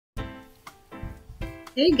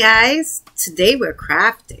Hey guys, today we're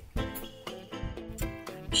crafting.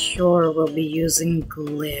 I'm sure we'll be using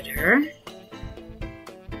glitter.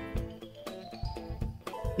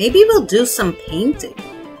 Maybe we'll do some painting.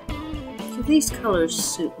 Do these colors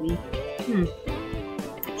suit me?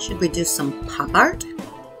 Should we do some pop art?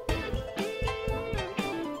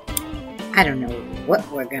 I don't know what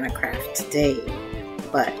we're gonna craft today,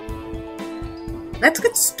 but let's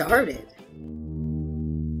get started.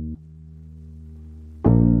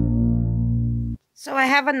 So I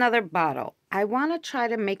have another bottle. I want to try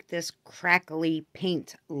to make this crackly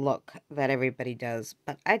paint look that everybody does,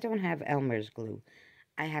 but I don't have Elmer's glue.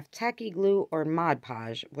 I have tacky glue or Mod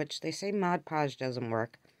Podge, which they say Mod Podge doesn't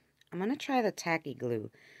work. I'm going to try the tacky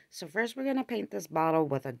glue. So first we're going to paint this bottle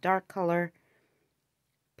with a dark color,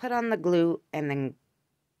 put on the glue, and then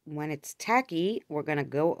when it's tacky, we're going to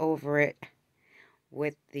go over it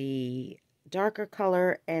with the darker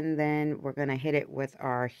color, and then we're going to hit it with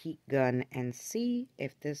our heat gun and see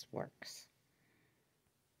if this works.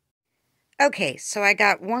 Okay, so I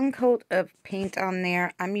got one coat of paint on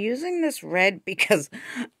there. I'm using this red because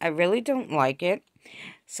I really don't like it.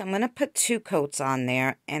 So I'm going to put 2 coats on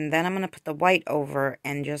there, and then I'm going to put the white over,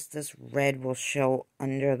 and just this red will show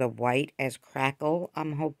under the white as Crackle,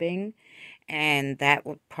 I'm hoping. And that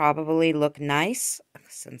would probably look nice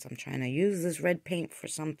since I'm trying to use this red paint for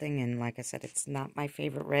something. And like I said, it's not my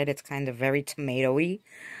favorite red. It's kind of very tomato-y.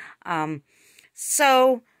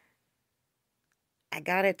 So I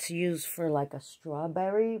got it to use for like a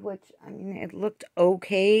strawberry, which, I mean, it looked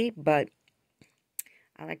okay, but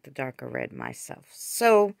I like the darker red myself.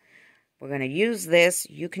 So we're going to use this.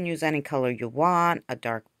 You can use any color you want, a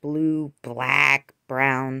dark blue, black,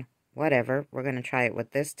 brown, whatever. We're going to try it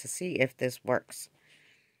with this to see if this works.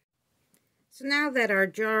 So now that our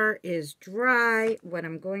jar is dry, what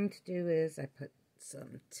I'm going to do is I put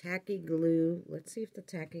some tacky glue. Let's see if the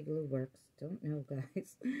tacky glue works. Don't know,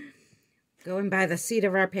 guys. Going by the seat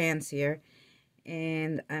of our pants here.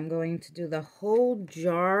 And I'm going to do the whole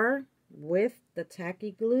jar with the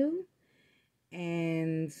tacky glue.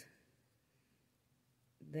 And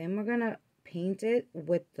then we're going to paint it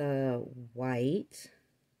with the white.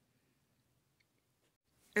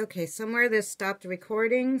 Okay, somewhere this stopped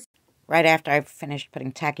recording. Right after I finished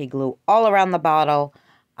putting tacky glue all around the bottle,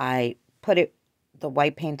 I put the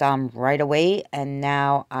white paint on right away, and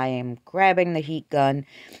now I am grabbing the heat gun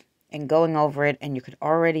and going over it, and you could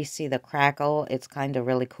already see the crackle. It's kind of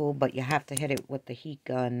really cool, but you have to hit it with the heat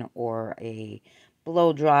gun or a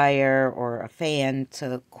blow dryer or a fan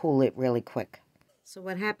to cool it really quick. So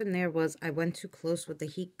what happened there was I went too close with the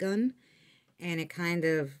heat gun, and it kind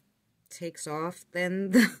of takes off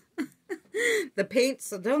then the paint,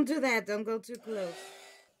 so don't do that. Don't go too close.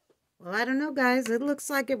 Well, I don't know, guys. It looks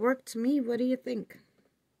like it worked to me. What do you think?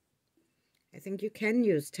 I think you can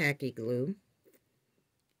use tacky glue.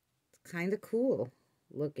 It's kind of cool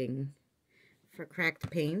looking for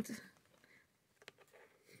cracked paint.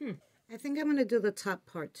 I think I'm going to do the top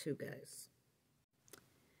part too, guys.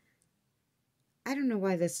 I don't know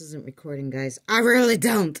why this isn't recording, guys. I really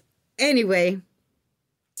don't. Anyway,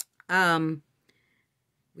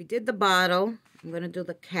 we did the bottle. I'm going to do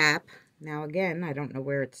the cap. Now, again, I don't know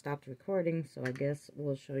where it stopped recording, so I guess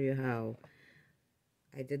we'll show you how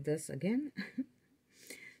I did this again.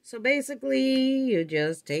 So basically, you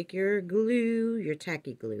just take your glue, your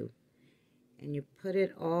tacky glue, and you put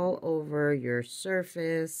it all over your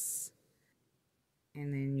surface,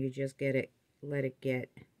 and then you just let it get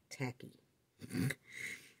tacky.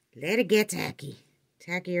 Let it get tacky.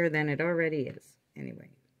 Tackier than it already is.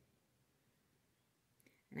 Anyway.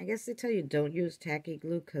 And I guess they tell you don't use tacky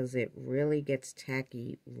glue because it really gets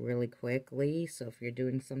tacky really quickly. So if you're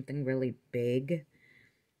doing something really big,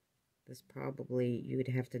 this probably, you would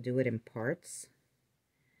have to do it in parts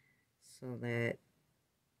so that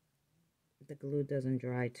the glue doesn't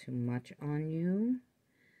dry too much on you.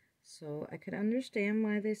 So I could understand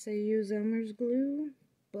why they say use Elmer's glue,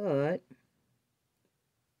 but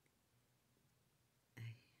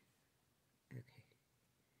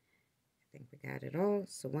we got it all.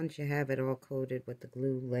 So once you have it all coated with the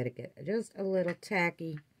glue, let it get just a little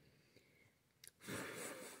tacky.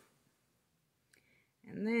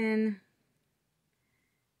 And then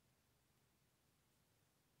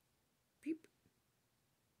beep,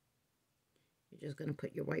 you're just going to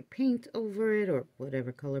put your white paint over it, or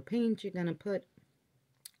whatever color paint you're going to put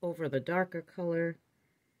over the darker color.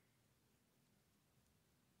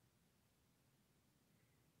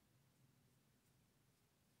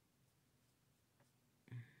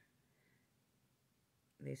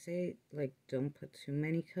 They say, like, don't put too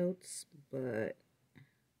many coats, but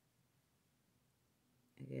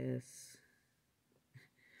I guess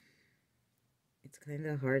kind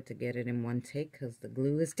of hard to get it in one take because the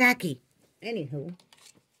glue is tacky. Anywho,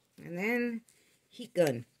 and then heat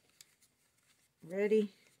gun. Ready?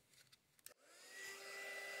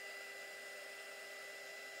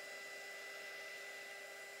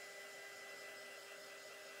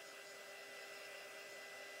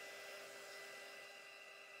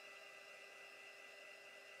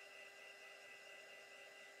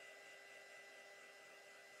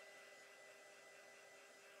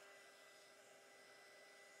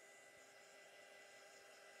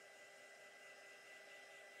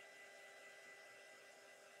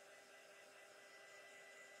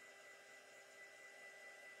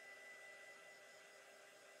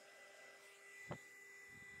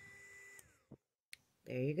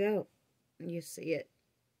 There you go. You see it.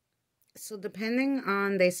 So depending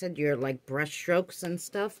on, they said your like brush strokes and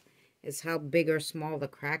stuff is how big or small the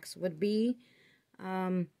cracks would be.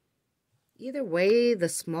 Either way, the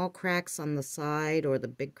small cracks on the side or the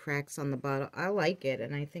big cracks on the bottom, I like it.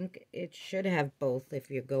 And I think it should have both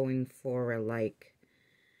if you're going for a like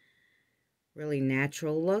really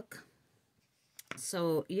natural look.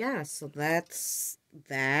 So yeah, so that's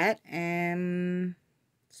that. And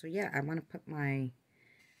so yeah, I want to put my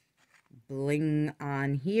bling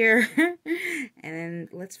on here. And then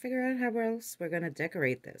let's figure out how else we're going to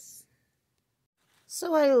decorate this.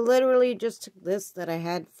 So I literally just took this that I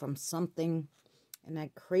had from something and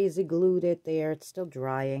I crazy glued it there. It's still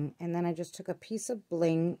drying. And then I just took a piece of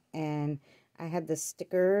bling and I had the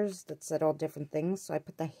stickers that said all different things. So I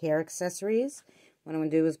put the hair accessories. What I'm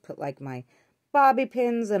going to do is put like my bobby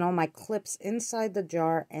pins and all my clips inside the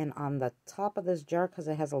jar. And on the top of this jar, because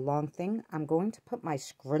it has a long thing, I'm going to put my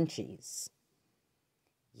scrunchies.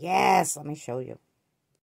 Yes, let me show you.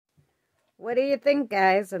 What do you think,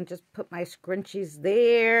 guys? I'm just put my scrunchies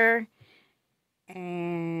there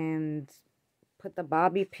and put the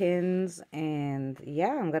bobby pins, and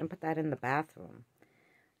yeah, I'm going to put that in the bathroom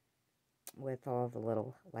with all the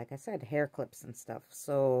little, like I said, hair clips and stuff.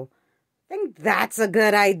 So I think that's a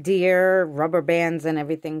good idea. Rubber bands and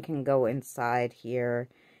everything can go inside here,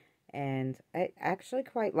 and I actually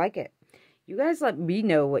quite like it. You guys let me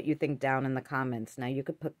know what you think down in the comments. Now, you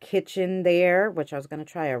could put kitchen there, which I was going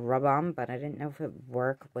to try a rub-on, but I didn't know if it would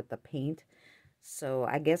work with the paint. So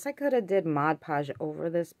I guess I could have did Mod Podge over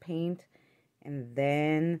this paint and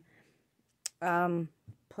then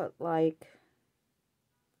put like,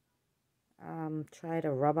 try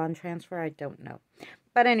to rub-on transfer. I don't know.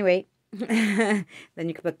 But anyway, then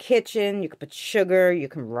you could put kitchen, you could put sugar, you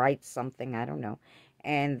can write something, I don't know.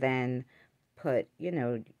 And then put, you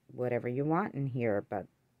know, whatever you want in here, but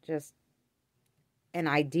just an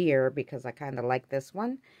idea because I kind of like this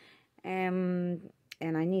one and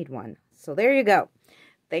I need one. So there you go.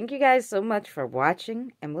 Thank you guys so much for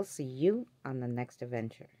watching, and we'll see you on the next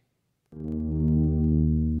adventure.